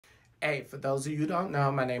Hey, for those of you who don't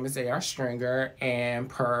know, my name is A.R. Stringer, and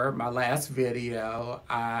per my last video,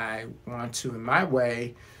 I want to, in my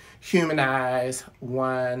way, humanize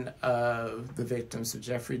one of the victims of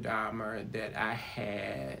Jeffrey Dahmer that I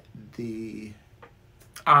had the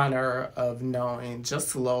honor of knowing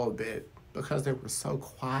just a little bit because they were so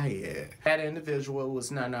quiet. That individual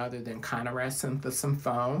was none other than Konerak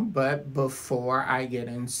Sinthasomphone. But before I get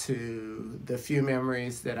into the few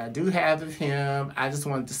memories that I do have of him, I just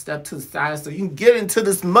wanted to step to the side so you can get into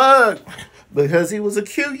this mug because he was a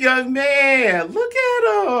cute young man. Look at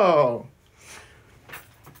him.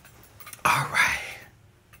 All right.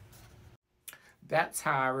 That's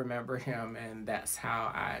how I remember him, and that's how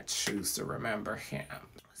I choose to remember him.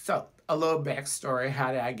 So, a little backstory.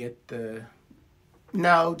 How did I get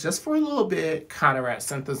just for a little bit, Konerak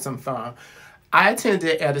Sinthasomphone. I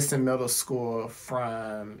attended Edison Middle School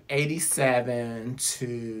from 87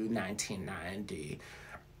 to 1990.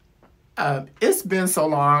 It's been so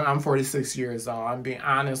long. I'm 46 years old. I'm being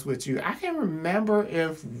honest with you. I can't remember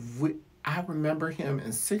if I remember him in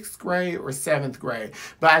 6th grade or 7th grade,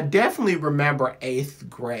 but I definitely remember 8th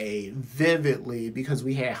grade vividly because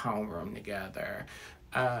we had homeroom together.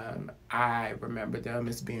 I remember them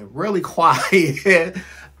as being really quiet.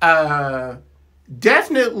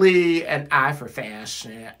 Definitely an eye for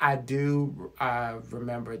fashion. I do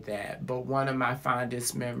remember that. But one of my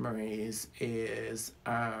fondest memories is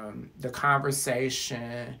the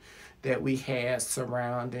conversation that we had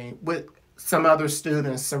with some other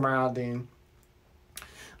students surrounding,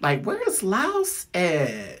 like, where is Laos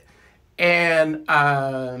at? And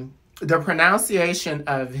the pronunciation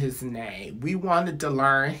of his name. We wanted to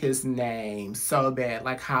learn his name so bad,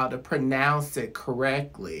 like how to pronounce it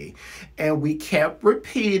correctly. And we kept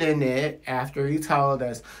repeating it after he told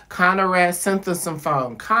us, Konerak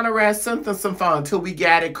Sinthasomphone, Konerak Sinthasomphone, until we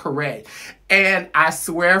got it correct. And I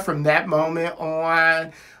swear from that moment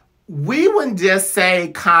on, we wouldn't just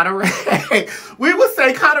say Konerak. We would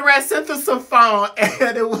say Konerak Sinthasomphone.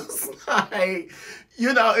 And it was like,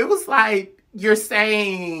 it was like you're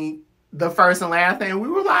saying the first and last name. We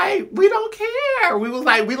were like, we don't care. We was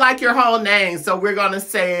like, we like your whole name, so we're going to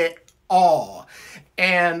say it all.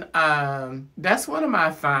 And that's one of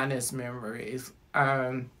my fondest memories.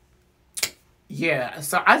 Yeah,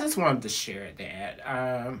 so I just wanted to share that.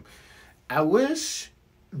 I wish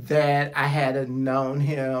that I had known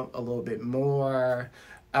him a little bit more.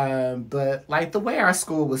 But like the way our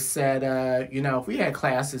school was set up, if we had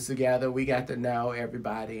classes together, we got to know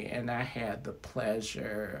everybody. And I had the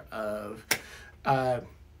pleasure of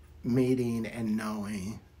meeting and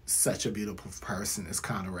knowing such a beautiful person as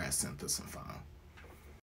Konerak Sinthasomphone.